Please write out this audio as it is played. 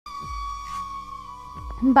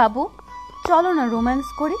বাবু, চলো না রোম্যান্স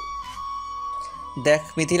করি। দেখ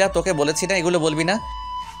মিথিলা, তোকে বলেছি না এগুলো বলবি না।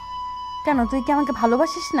 কেন, তুই কি আমাকে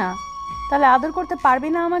ভালোবাসিস না? তাহলে আদর করতে পারবি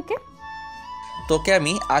না আমাকে? তোকে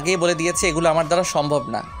আমি আগেই বলে দিয়েছি এগুলো আমার দ্বারা সম্ভব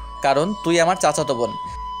না, কারণ তুই আমার চাচাতো বোন।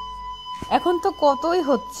 এখন তো কতই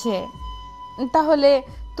হচ্ছে, তাহলে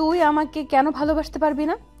তুই আমাকে কেন ভালোবাসতে পারবি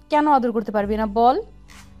না, কেন আদর করতে পারবি না বল?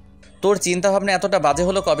 তোর চিন্তা ভাবনা এতটা বাজে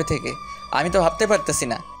হলো কবে থেকে আমি তো ভাবতে পারতেছি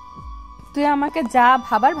না। তুই আমাকে যা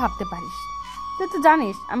ভাবার ভাবতে পারিস। তুই তো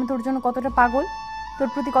জানিস আমি তোর জন্য কতটা পাগল, তোর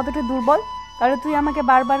প্রতি কতটা দুর্বল। তাহলে তুই আমাকে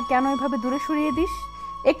বারবার কেন এভাবে দূরে সরিয়ে দিস?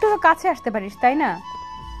 একটু তো কাছে আসতে পারিস, তাই না?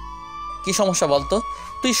 কি সমস্যা বলতো?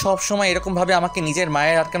 তুই সব সময় এরকম ভাবে আমাকে নিজের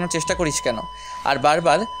মায়ের আটকানোর চেষ্টা করিস কেন? আর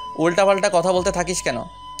বারবার উল্টাপাল্টা কথা বলতে থাকিস কেন?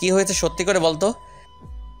 কি হয়েছে সত্যি করে বলতো?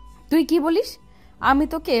 তুই কি বলিস? আমি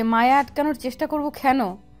তোকে মায়া আটকানোর চেষ্টা করব কেন?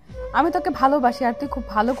 আমি তোকে ভালোবাসি, আর তুই খুব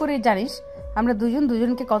ভালো করে জানিস আমরা দুজন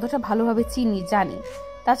দুজনকে কতটা ভালোভাবে চিনি, জানি।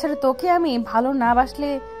 তাছাড়া তোকে আমি ভালো না বাসলে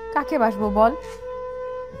কাকে বাসবো বল?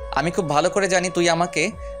 আমি খুব ভালো করে জানি তুই আমাকে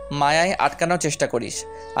মায়ায় আটকানোর চেষ্টা করিস,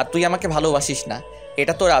 আর তুই আমাকে ভালোবাসিস না।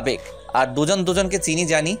 এটা তোর আবেগ। আর দুজন দুজনকে চিনি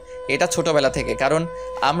জানি, এটা ছোটবেলা থেকে, কারণ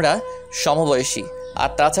আমরা সমবয়সী। আর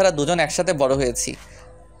তাছাড়া দুজন একসাথে বড় হয়েছি।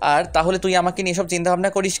 আর তাহলে তুই আমাকে নিয়ে এসব চিন্তাভাবনা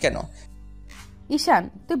করিস কেন? ঈশান,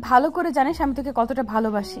 তুই ভালো করে জানিস আমি তোকে কতটা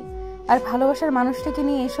ভালোবাসি। আর ভালোবাসার মানুষটাকে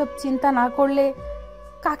নিয়ে এসব চিন্তা না করলে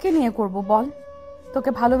কাকে নিয়ে করব বল? তোকে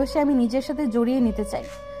ভালোবেসে আমি নিজের সাথে জড়িয়ে নিতে চাই।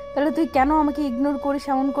 তাহলে তুই কেন আমাকে ইগনোর করিস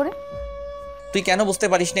এমন করে? তুই কেন বুঝতে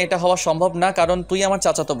পারিস না এটা হওয়া সম্ভব না? কারণ তুই আমার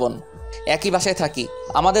চাচাতো বোন, একই বাসায় থাকি।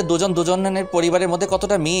 আমাদের দুজন দুজনের পরিবারের মধ্যে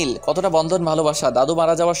কতটা মিল, কতটা বন্ধন, ভালোবাসা। দাদু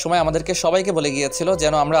মারা যাওয়ার সময় আমাদেরকে সবাইকে বলে গিয়েছিল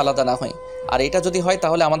যেন আমরা আলাদা না হই। আর এটা যদি হয়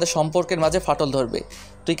তাহলে আমাদের সম্পর্কের মাঝে ফাটল ধরবে।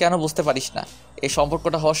 তুই কেন বুঝতে পারিস না এই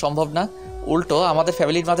সম্পর্কটা হওয়া সম্ভব না? উল্টো আমাদের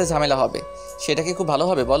ফ্যামিলির মাঝে ঝামেলা হবে। সেটা কি খুব ভালো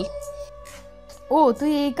হবে বল? ও,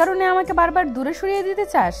 তুই এই কারণে আমাকে বারবার দূরে সরিয়ে দিতে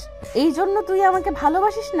চাস? এই জন্য তুই আমাকে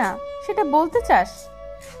ভালোবাসিস না সেটা বলতে চাস?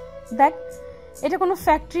 দেখ, এটা কোনো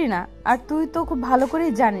ফ্যাক্টরি না। আর তুই তো খুব ভালো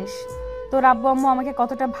করেই জানিস তোর আব্বু আম্মু আমাকে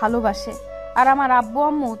কতটা ভালোবাসে। আর আমার আব্বু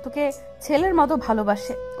আম্মু তোকে ছেলের মতো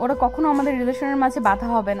ভালোবাসে। ওরা কখনো আমাদের রিলেশনের মাঝে বাধা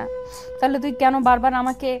হবে না। তাহলে তুই কেন বারবার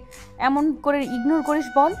আমাকে এমন করে ইগনোর করিস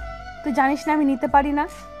বল? তুই জানিস না আমি নিতে পারি না,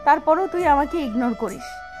 তারপরেও তুই আমাকে ইগনোর করিস,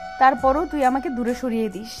 তারপরেও তুই আমাকে দূরে সরিয়ে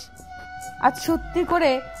দিস। আজ সত্যি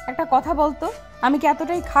করে একটা কথা বলতো, আমি কি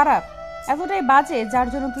এতটাই খারাপ, এতটাই বাজে যার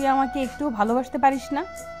জন্য তুই আমাকে একটু ভালোবাসতে পারিস না?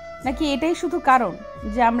 নাকি এটাই শুধু কারণ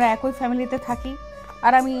যে আমরা একই ফ্যামিলিতে থাকি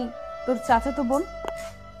আর আমি তোর চাচাতো বোন?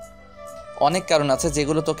 অনেক কারণ আছে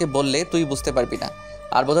যেগুলো তোকে বললে তুই বুঝতে পারবি না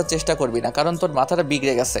আর বোঝার চেষ্টা করবি না, কারণ তোর মাথাটা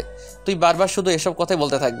বিগড়ে গেছে। তুই বারবার শুধু এসব কথাই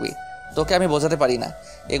বলতে থাকবি। তোকে আমি বোঝাতে পারি না।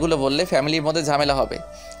 এগুলো বললে ফ্যামিলির মধ্যে ঝামেলা হবে,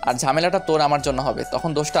 আর ঝামেলাটা তোর আমার জন্য হবে। তখন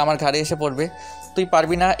দোষটা আমার ঘাড়ে এসে পড়বে। তুই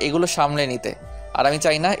পারবি না এগুলো সামলে নিতে, আর আমি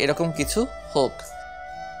চাই না এরকম কিছু হোক।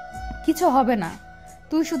 কিছু হবে না।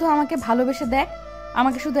 তুই শুধু আমাকে ভালোবেসে দেখ,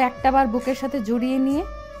 আমাকে শুধু একটাবার বুকের সাথে জড়িয়ে নিয়ে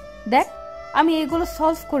দেখ, আমি এগুলো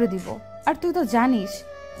সলভ করে দিব। আর তুই তো জানিস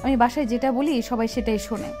আমি বাসায় যেটা বলি সবাই সেটাই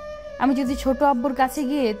শোনে। আমি যদি ছোট আব্বুর কাছে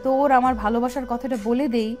গিয়ে তোর আমার ভালোবাসার কথাটা বলে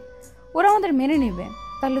দেই, ওরা আমাদের মেনে নেবে।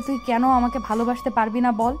 তাহলে তুই কেন আমাকে ভালোবাসতে পারবি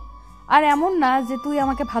না বল? আর এমন না যে তুই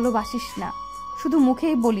আমাকে ভালোবাসিস না, শুধু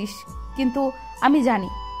মুখেই বলিস, কিন্তু আমি জানি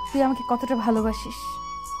তুই আমাকে কতটা ভালোবাসিস।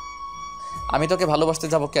 আমি তোকে ভালোবাসতে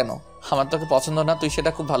যাব কেন? আমার তোকে পছন্দ না, তুই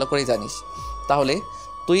সেটা খুব ভালো করেই জানিস। তাহলে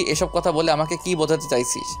তুই এসব কথা বলে আমাকে কি বোঝাতে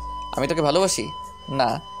চাইছিস? আমি তোকে ভালোবাসি না,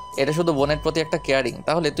 এটা শুধু বোনের প্রতি একটা কেয়ারিং।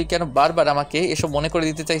 তাহলে তুই কেন বারবার আমাকে এসব মনে করে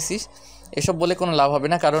দিতে চাইছিস? এসব বলে কোনো লাভ হবে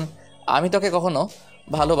না, কারণ আমি তোকে কখনো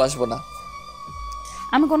ভালোবাসবো না।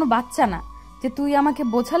 আমি কোনো বাচ্চা না যে তুই আমাকে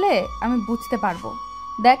বোঝালে আমি বুঝতে পারবো।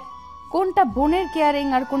 দেখ, কোনটা বোনের কেয়ারিং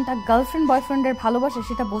আর কোনটা গার্লফ্রেন্ড বয়ফ্রেন্ডের ভালোবাসা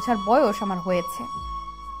সেটা বোঝার বয়স আমার হয়েছে।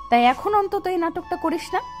 তাই এখন অন্তত এই নাটকটা করিস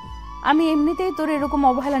না। আমি এমনিতেই তোর এরকম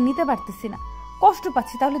অবহেলা নিতে পারতেছি না, কষ্ট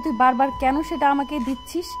পাচ্ছি। তাহলে তুই বারবার কেন সেটা আমাকে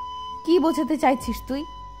দিচ্ছিস? কি বোঝাতে চাইছিস তুই?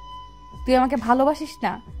 তুই আমাকে ভালোবাসিস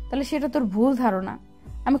না, তাহলে সেটা তোর ভুল ধারণা।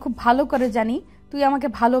 আমি খুব ভালো করে জানি তুই আমাকে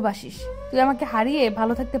ভালোবাসিস। তুই আমাকে হারিয়ে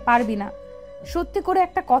ভালো থাকতে পারবি না। সত্যি করে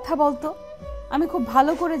একটা কথা বলতো, আমি খুব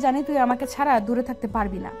ভালো করে জানি তুই আমাকে ছাড়া দূরে থাকতে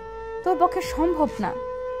পারবি না। তোর পক্ষে সম্ভব না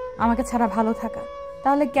আমাকে ছাড়া ভালো থাকা।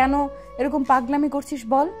 তাহলে কেন এরকম পাগলামি করছিস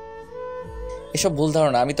বল? এসব ভুল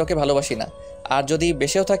ধারণা। আমি তোকে ভালোবাসি না, আর যদি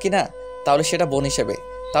বেঁচেও থাকি না তাহলে সেটা বোন হিসেবে।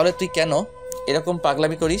 তাহলে তুই কেন এরকম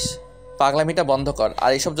পাগলামি করিস? পাগলামিটা বন্ধ কর।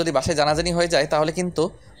 আর এসব যদি বাসায় জানাজানি হয়ে যায় তাহলে কিন্তু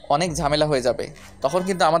অনেক ঝামেলা হয়ে যাবে। তখন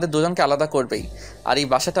কিন্তু আমাদের দুজনকে আলাদা করবেই, আর এই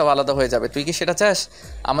বাসাটাও আলাদা হয়ে যাবে। তুই কি সেটা চাস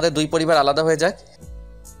আমাদের দুই পরিবার আলাদা হয়ে যাক?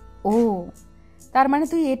 ও, তার মানে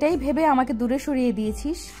তুই এটাই ভেবে আমাকে দূরে সরিয়ে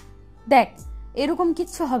দিয়েছিস? দেখ, এরকম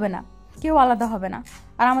কিচ্ছু হবে না, কেউ আলাদা হবে না,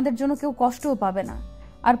 আর আমাদের জন্য কেউ কষ্টও পাবে না।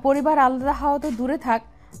 আর পরিবার আলাদা হওয়া তো দূরে থাক,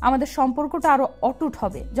 আমাদের সম্পর্কটা আরো অটুট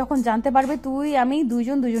হবে যখন জানতে পারবে তুই আমি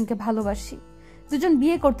দুইজন দুজনকে ভালোবাসি, দুজন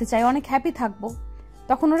বিয়ে করতে চাই, অনেক হ্যাপি থাকবো।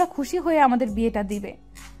 তখন ওরা খুশি হয়ে আমাদের বিয়েটা দিবে।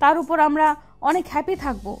 তার উপর আমরা অনেক হ্যাপি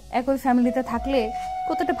থাকবো। একই ফ্যামিলিতে থাকলে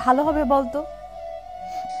কতটা ভালো হবে বলতো?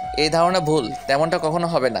 এই ধারণা ভুল, তেমনটা কখনো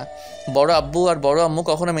হবে না। বড় আব্বু আর বড় আম্মু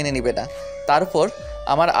কখনো মেনে নিবে না। তারপর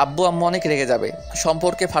আমার আব্বু আম্মু অনেক রেগে যাবে,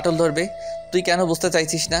 সম্পর্কে ফাটল ধরবে। তুই কেন বুঝতে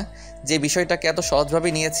চাইছিস না যে বিষয়টাকে এত সহজভাবে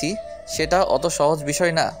নিয়েছি সেটা অত সহজ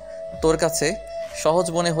বিষয় না। তোর কাছে সহজ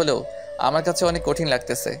মনে হলেও আমার কাছে অনেক কঠিন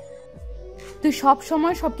লাগতেছে। তুই সব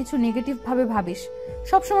সময় সবকিছু নেগেটিভ ভাবে ভাবিস,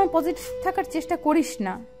 সব সময় পজিটিভ থাকার চেষ্টা করিস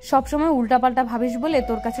না, সব সময় উল্টাপাল্টা ভাবিস বলে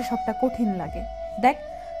তোর কাছে সবটা কঠিন লাগে। দেখ,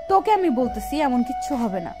 তোকে আমি বলতেছি এমন কিচ্ছু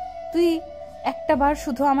হবে না। তুই একটা বার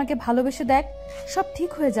শুধু আমাকে ভালোবেসে দেখ, সব ঠিক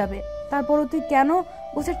হয়ে যাবে। তারপরও তুই কেন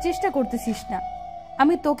বোঝার চেষ্টা করতেছিস না?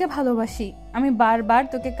 আমি তোকে ভালোবাসি, আমি বারবার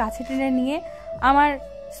তোকে কাছে টেনে নিয়ে আমার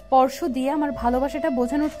স্পর্শ দিয়ে আমার ভালোবাসাটা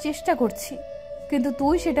বোঝানোর চেষ্টা করছি, কিন্তু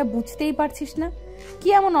তুই সেটা বুঝতেই পারছিস না। কি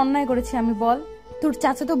এমন অন্যায় করেছি আমি বল? তোর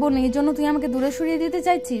চাচাতো বোন, এই জন্য তুই আমাকে দূরে সরিয়ে দিতে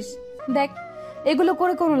চাইছিস? দেখ, এগুলো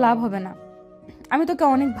করে কোনো লাভ হবে না। আমি তোকে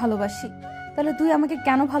অনেক ভালোবাসি, তাহলে তুই আমাকে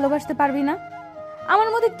কেন ভালোবাসতে পারবি না? আমার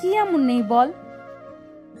মধ্যে কি এমন নেই বল?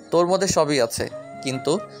 তোর মধ্যে সবই আছে,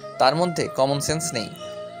 কিন্তু তার মধ্যে কমন সেন্স নেই।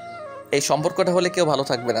 এই সম্পর্কটা হলে কেউ ভালো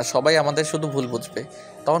থাকবে না, সবাই আমাদের শুধু ভুল বুঝবে।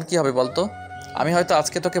 তখন কি হবে বলতো? আমি হয়তো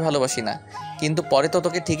আজকে তোকে ভালোবাসি না, কিন্তু পরে তো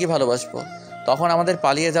তোকে ঠিকই ভালোবাসবো। তখন আমাদের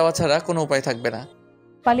পালিয়ে যাওয়া ছাড়া কোনো উপায় থাকবে না।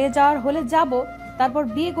 পালিয়ে যাওয়ার হলে যাব, তারপর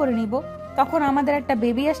বিয়ে করে নিব। তখন আমাদের একটা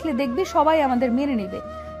বেবি আসলে দেখবি সবাই আমাদের মেনে নেবে।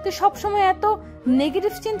 তুই সবসময় এত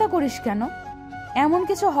নেগেটিভ চিন্তা করিস কেন? এমন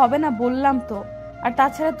কিছু হবে না বললাম তো। আর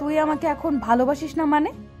তাছাড়া তুই আমাকে এখন ভালোবাসিস না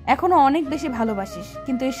মানে? এখনো অনেক বেশি ভালোবাসিস,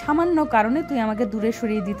 কিন্তু এই সামান্য কারণে তুই আমাকে দূরে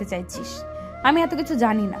সরিয়ে দিতে চাইছিস। আমি এত কিছু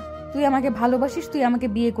জানি না। তুই আমাকে ভালোবাসিস, তুই আমাকে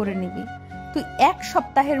বিয়ে করে নিবি। তুই 1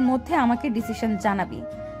 সপ্তাহের মধ্যে আমাকে ডিসিশন জানাবি।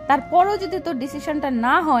 তারপরও যদি তোর ডিসিশনটা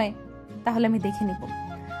না হয়, তাহলে আমি দেখে নিব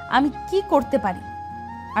আমি কি করতে পারি।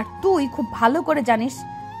 আর তুই খুব ভালো করে জানিস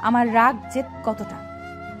আমার রাগ জেদ কতটা।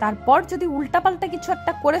 তারপর যদি উল্টাপাল্টা কিছু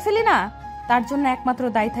একটা করে ফেলি না, তার জন্য একমাত্র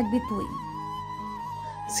দায়ী থাকবি তুই।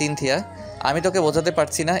 সিনথিয়া, আমি তোকে বোঝাতে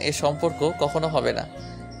পারছি না এ সম্পর্ক কখনো হবে না।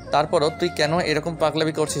 তারপরও তুই কেন এরকম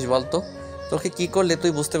পাগলামি করছিস বলতো? তোকে কি করলে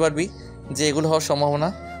তুই বুঝতে পারবি যে এগুলো হওয়ার সম্ভাবনা?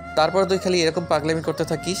 তারপর তুই খালি এরকম পাগলামি করতে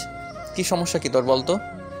থাকিস। কি সমস্যা কি তোর বলতো?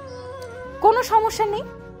 কোনো সমস্যা নেই।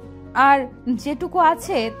 আর যেটুকু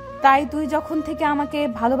আছে তাই তুই যখন থেকে আমাকে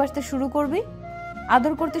ভালোবাসতে শুরু করবি,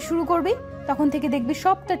 আদর করতে শুরু করবি, তখন থেকে দেখবি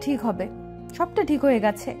সবটা ঠিক হবে। সবটা ঠিক হয়ে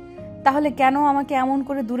গেছে। তাহলে কেন আমাকে এমন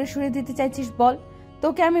করে দূরে সরিয়ে দিতে চাইছিস বল?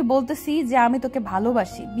 তোকে আমি বলতেছি যে আমি তোকে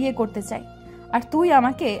ভালোবাসি, বিয়ে করতে চাই। আর তুই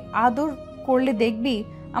আমাকে আদর করলে দেখবি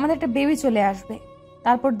আমাদের একটা বেবি চলে আসবে।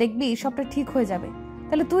 তারপর দেখবি সবটা ঠিক হয়ে যাবে।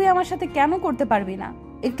 তাহলে তুই আমার সাথে কেন করতে পারবি না?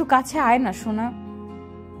 একটু কাছে আয় না সোনা।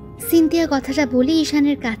 সিনথিয়া কথাটা বলে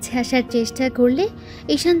ঈশানের কাছে আসার চেষ্টা করলে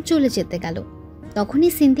ঈশান চলে যেতে গেল।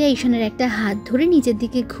 তখনই সিনথিয়া ঈশানের একটা হাত ধরে নিজের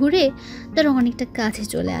দিকে ঘুরে তার অনেকটা কাছে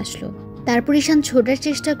চলে আসলো। তারপর ঈশান ছোটার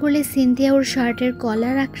চেষ্টা করলে সিনথিয়া ওর শার্টের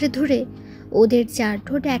কলার আঁকড়ে ধরে ওদের 4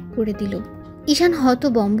 ঠোঁট এক করে দিল। ঈশান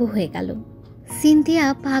হতবম্ব হয়ে গেল। সিনথিয়া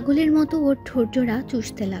পাগলের মতো ওর ঠোঁট জোড়া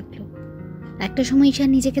চুষতে লাগলো। একটা সময় ঈশান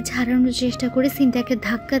নিজেকে ছাড়ানোর চেষ্টা করে সিনথিয়াকে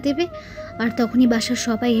ধাক্কা দেবে, আর তখনই বাসার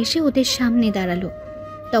সবাই এসে ওদের সামনে দাঁড়ালো।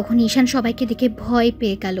 তখন ঈশান সবাইকে দেখে ভয়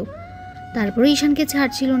পেয়ে গেল। তারপরে ঈশানকে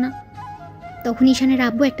ছাড়ছিল না। তখন ঈশানের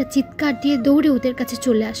আব্বু একটা চিৎকার দিয়ে দৌড়ে ওদের কাছে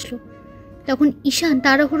চলে আসলো। তখন ঈশান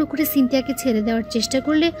তাড়াহুড়ো করে সিনথিয়াকে ছেড়ে দেওয়ার চেষ্টা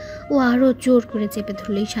করলে ও আরও জোর করে চেপে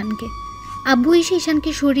ধরল ঈশানকে। আব্বু এসে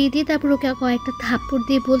ঈশানকে সরিয়ে দিয়ে তারপর ওকে কয়েকটা থাপ্পড়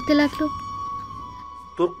দিয়ে বলতে লাগলো,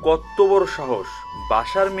 তোর কত বড় সাহস,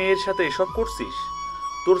 বাসার মেয়ের সাথে এসব করছিস?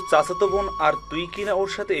 তোর চাচাতো বোন আর তুই কিনা ওর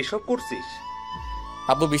সাথে এসব করছিস?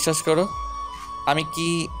 আব্বু, বিশ্বাস করো, আমি কি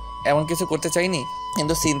এমন কিছু করতে চাইনি।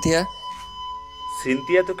 কিন্তু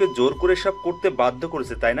সিনথিয়া তোকে জোর করে সব করতে বাধ্য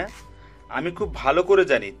করেছে, তাই না? আমি খুব ভালো করে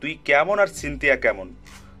জানি তুই কেমন আর সিনথিয়া কেমন।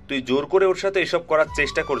 তুই জোর করে ওর সাথে এসব করার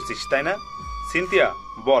চেষ্টা করছিস, তাই না? সিনথিয়া,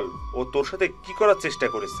 বল, ও তোর সাথে কি করার চেষ্টা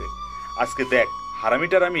করেছে? আজকে দেখ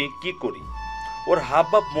হারামিটার আমি কি করি। ওর হাব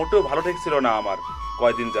ভাব মোটেও ভালো ঠেকছিল না আমার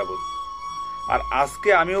কয়দিন যাবত। আর আজকে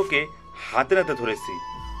আমি ওকে হাতে নাতে ধরেছি।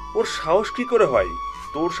 ওর সাহস কি করে হয়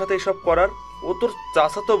তোর সাথে এসব করার? ও তোর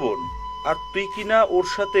চাচাতো বোন, আর তুই কিনা ওর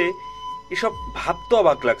সাথে এসব ভাবতে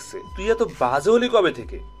অবাক লাগছে। তুই এত বাজে হলি কবে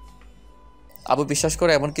থেকে? আব্বু, বিশ্বাস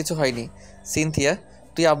করে এমন কিছু হয়নি। সিনথিয়া,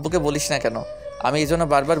 তুই আব্বুকে বলিস না কেন? আমি এই জন্য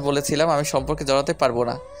বারবার বলেছিলাম আমি সম্পর্কে জড়াতে পারবো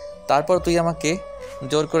না। তারপর তুই আমাকে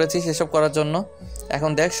জোর করেছিস এসব করার জন্য।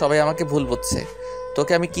 এখন দেখ সবাই আমাকে ভুল বুঝছে।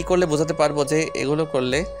 তোকে আমি কি করলে বোঝাতে পারবো যে এগুলো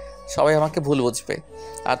করলে সবাই আমাকে ভুল বুঝবে?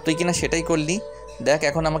 আর তুই কিনা সেটাই করলি। দেখ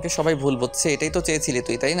এখন আমাকে সবাই ভুল বুঝছে, এটাই তো চেয়েছিলি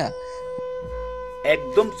তুই, তাই না?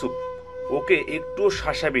 একদম চুপ, ওকে একটুও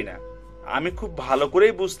শাসাবি না। আমি খুব ভালো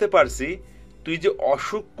করেই বুঝতে পারছি তুই যে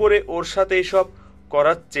অসুখ করে ওর সাথে এসব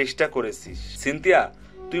করার চেষ্টা করেছিস। সিনথিয়া,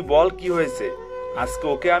 তুই বল কি হয়েছে? আজকে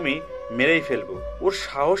ওকে আমি মেরেই ফেলবো। ওর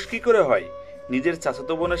সাহস কি করে হয় নিজের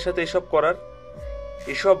চাচাতো বোনের সাথে এসব করার?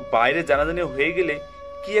 এসব বাইরে জানাজানি হয়ে গেলে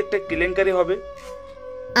কি একটা কেলেঙ্কারি হবে।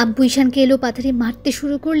 আব্বু ঈশানকে এলো পাথারি মারতে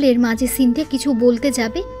শুরু করলে এর মাঝে সিনথিয়া কিছু বলতে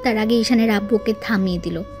যাবে, তার আগে ঈশানের আব্বুকে থামিয়ে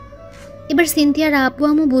দিল। এবার সিনথিয়ার আব্বু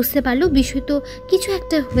আম্মু বুঝতে পারলো বিষয় তো কিছু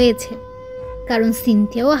একটা হয়েছে, কারণ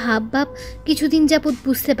সিনথিয়াও হাব ভাব কিছুদিন যাবৎ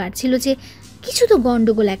বুঝতে পারছিল যে কিছু তো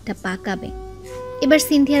গন্ডগোল একটা পাকাবে। এবার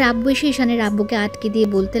সিনথিয়ার আব্বু এসে ঈশানের আব্বুকে আটকে দিয়ে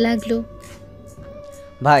বলতে লাগলো,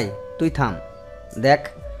 ভাই তুই থাম, দেখ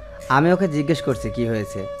আমি ওকে জিজ্ঞেস করছি কি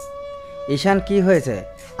হয়েছে। ঈশান কি হয়েছে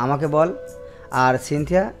আমাকে বল। আর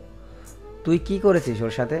সিনথিয়া, তুই কি করেছিস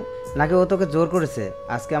ওর সাথে? নাকি ও তোকে জোর করেছে?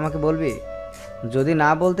 আজকে আমাকে বলবি। যদি না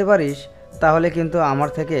বলতে পারিস তাহলে কিন্তু আমার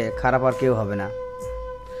থেকে খারাপ আর কেউ হবে না।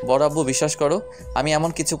 বড় আব্বু বিশ্বাস করো, আমি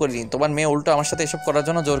এমন কিছু করিনি। তোমার মেয়ে উল্টো আমার সাথে এসব করার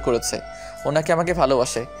জন্য জোর করেছে। ও নাকি আমাকে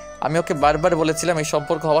ভালোবাসে। আমি ওকে বারবার বলেছিলাম এই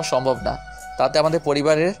সম্পর্ক হওয়া সম্ভব না, তাতে আমাদের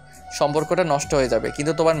পরিবারের সম্পর্কটা নষ্ট হয়ে যাবে,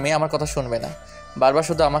 কিন্তু তোমার মেয়ে আমার কথা শুনবে না। বারবার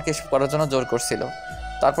শুধু আমাকে এসব করার জন্য জোর করছিল।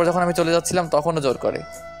 তারপর যখন আমি চলে যাচ্ছিলাম তখনও জোর করে।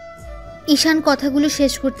 ঈশান কথাগুলো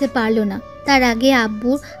শেষ করতে পারলো না, তার আগে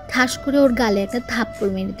আব্বু ঠাস করে ওর গালে একটা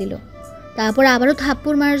থাপ্পড় মেরে দিল। তারপর আবারও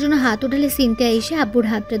থাপ্পড় মারার জন্য হাত উঠালে সিনথিয়া এসে আব্বুর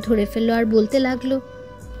হাতটা ধরে ফেললো আর বলতে লাগলো,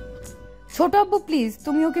 ছোট আব্বু প্লিজ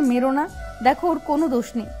তুমি ওকে মেরো না। দেখো ওর কোনো দোষ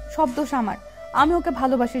নেই, সব দোষ আমার। আমি ওকে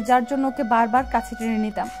ভালোবাসি, যার জন্য ওকে বারবার কাছে টেনে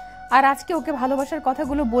নিতাম। আর আজকে ওকে ভালোবাসার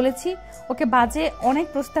কথাগুলো বলেছি, ওকে বাজে অনেক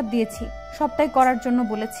প্রস্তাব দিয়েছি, সবটাই করার জন্য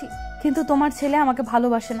বলেছি। কিন্তু তোমার ছেলে আমাকে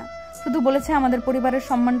ভালোবাসে না, শুধু বলেছে আমাদের পরিবারের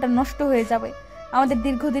সম্মানটা নষ্ট হয়ে যাবে, আমাদের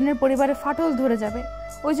দীর্ঘদিনের পরিবারে ফাটল ধরে যাবে,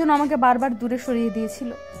 ওই জন্য আমাকে বারবার দূরে সরিয়ে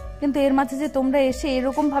দিয়েছিল। কিন্তু এর মাঝে যে তোমরা এসে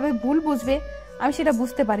এরকম ভাবে ভুল বুঝবে আমি সেটা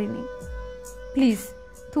বুঝতে পারিনি। প্লিজ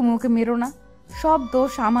তুমি ওকে মেরো না, সব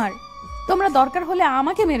দোষ আমার। তোমরা দরকার হলে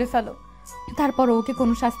আমাকে মেরে ফেলো, তারপর ওকে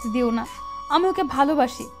কোনো শাস্তি দিও না। আমি ওকে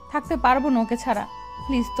ভালোবাসি, থাকতে পারবো না ওকে ছাড়া।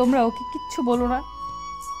 প্লিজ তোমরা ওকে কিচ্ছু বলো না।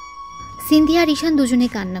 সিনথিয়া আর ঈশান দুজনে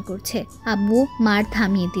কান্না করছে, আব্বু মার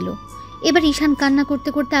থামিয়ে দিল। এবার ঈশান কান্না করতে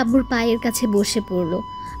করতে আব্বুর পায়ের কাছে বসে পড়লো,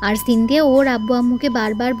 আর সিনথিয়া ওর আব্বু আম্মুকে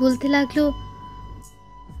বারবার বলতে লাগলো,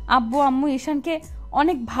 আব্বু আম্মু ঈশানকে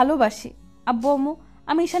অনেক ভালোবাসি। আব্বু আম্মু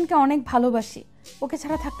আমি ঈশানকে অনেক ভালোবাসি, ওকে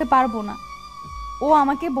ছাড়া থাকতে পারবো না। ও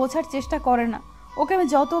আমাকে বোঝার চেষ্টা করে না, ওকে আমি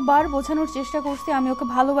যতবার বোঝানোর চেষ্টা করছি আমি ওকে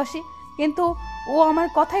ভালোবাসি, কিন্তু ও আমার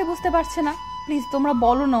কথাই বুঝতে পারছে না। প্লিজ তোমরা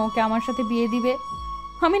বলো না ওকে আমার সাথে বিয়ে দিবে।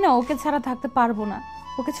 আমি না ওকে ছাড়া থাকতে পারবো না।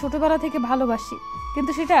 ওকে ছোটবেলা থেকে ভালোবাসি,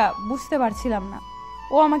 কিন্তু সেটা বুঝতে পারছিলাম না।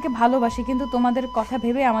 ও আমাকে ভালোবাসে, কিন্তু তোমাদের কথা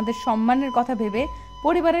ভেবে, আমাদের সম্মানের কথা ভেবে,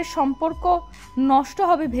 পরিবারের সম্পর্ক নষ্ট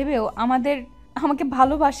হবে ভেবেও আমাকে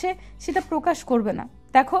ভালোবাসে, সেটা প্রকাশ করবে না।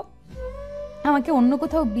 দেখো আমাকে অন্য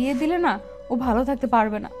কোথাও বিয়ে দিলে না ও ভালো থাকতে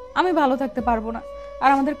পারবে না, আমি ভালো থাকতে পারবো না। আর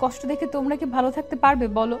আমাদের কষ্ট দেখে তোমরা কি ভালো থাকতে পারবে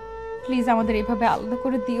বলো? প্লিজ আমাদের এভাবে আলাদা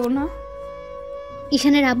করে দিও না।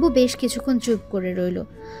 ঈশানের আব্বু বেশ কিছুক্ষণ চুপ করে রইল।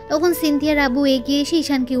 তখন সিনথিয়ার আব্বু এগিয়ে এসে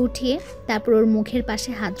ঈশানকে উঠিয়ে তারপর ওর মুখের পাশে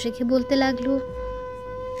হাত রেখে বলতে লাগলো,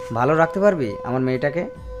 ভালো রাখতে পারবি আমার মেয়েটাকে?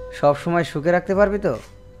 সব সময় সুখে রাখতে পারবি তো?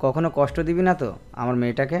 কখনো কষ্ট দিবি না তো আমার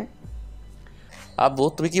মেয়েটাকে? আব্বু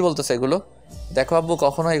তুমি কি বলতেছো এগুলো? দেখো আব্বু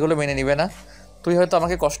কখনো এগুলো মেনে নিবে না। তুই হয়তো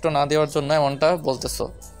আমাকে কষ্ট না দেওয়ার জন্য এমনটা বলতেছো।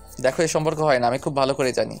 দেখো এই সম্পর্ক হয় না, আমি খুব ভালো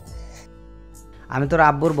করে জানি। আমি তোর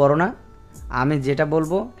আব্বুর বড় না? আমি যেটা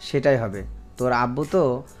বলবো সেটাই হবে। তোর আব্বু তো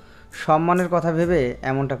সম্মানের কথা ভেবে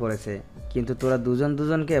এমনটা করেছে, কিন্তু তোরা দুজন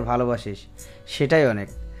দুজনকে ভালোবাসিস, সেটাই অনেক।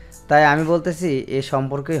 তাই আমি বলতেছি এ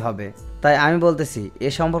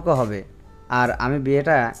সম্পর্ক হবে, আর আমি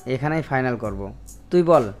বিয়েটা এখানেই ফাইনাল করব। তুই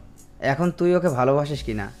বল এখন তুই ওকে ভালোবাসিস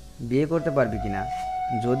কিনা, বিয়ে করতে পারবি কিনা?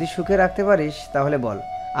 যদি সুখে রাখতে পারিস তাহলে বল,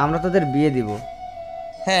 আমরা তোদের বিয়ে দিব।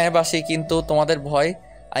 হ্যাঁ বাসি, কিন্তু তোমাদের ভয়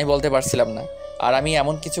আমি বলতে পারছিলাম না। আর আমি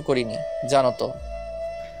এমন কিছু করিনি, জানো তো।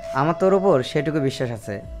 আমার তোর ওপর সেটুকু বিশ্বাস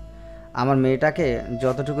আছে। আমার মেয়েটাকে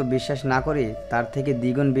যতটুকু বিশ্বাস না করি তার থেকে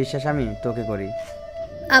দ্বিগুণ বিশ্বাস আমি তোকে করি।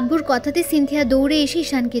 আব্বুর কথাতে সিনথিয়া দৌড়ে এসে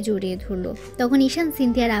ঈশানকে জড়িয়ে ধরলো। তখন ঈশান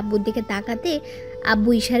সিনথিয়ার আব্বুর দিকে তাকাতে আব্বু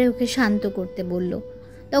ইশারে ওকে শান্ত করতে বলল।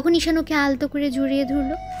 তখন ঈশান ওকে আলতো করে জড়িয়ে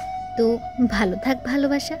ধরলো। তো ভালো থাক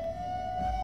ভালোবাসা।